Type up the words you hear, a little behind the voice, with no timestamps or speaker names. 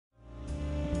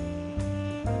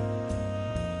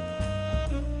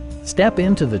Step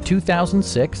into the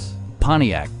 2006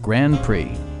 Pontiac Grand Prix.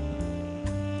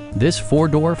 This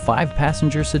four-door,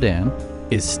 five-passenger sedan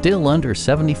is still under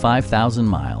 75,000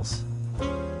 miles.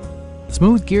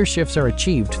 Smooth gear shifts are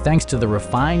achieved thanks to the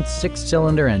refined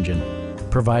six-cylinder engine,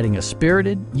 providing a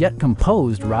spirited yet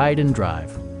composed ride and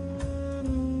drive.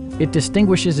 It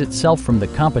distinguishes itself from the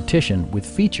competition with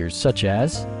features such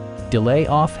as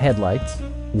delay-off headlights,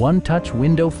 one-touch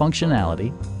window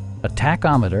functionality, a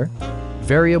tachometer,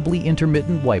 variably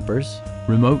intermittent wipers,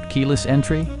 remote keyless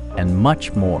entry, and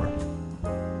much more.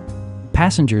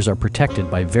 Passengers are protected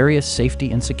by various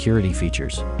safety and security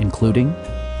features, including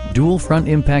dual front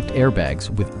impact airbags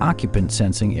with occupant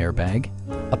sensing airbag,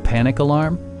 a panic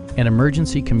alarm, an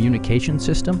emergency communication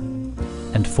system,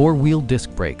 and four-wheel disc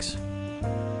brakes.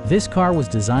 This car was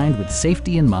designed with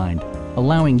safety in mind,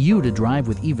 allowing you to drive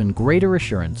with even greater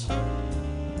assurance.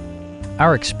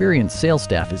 Our experienced sales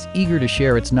staff is eager to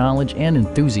share its knowledge and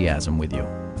enthusiasm with you.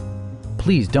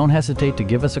 Please don't hesitate to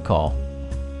give us a call.